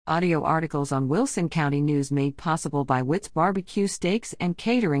Audio articles on Wilson County News made possible by Witt's Barbecue Steaks and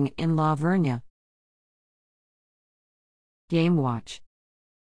Catering in La Vernia. Game Watch.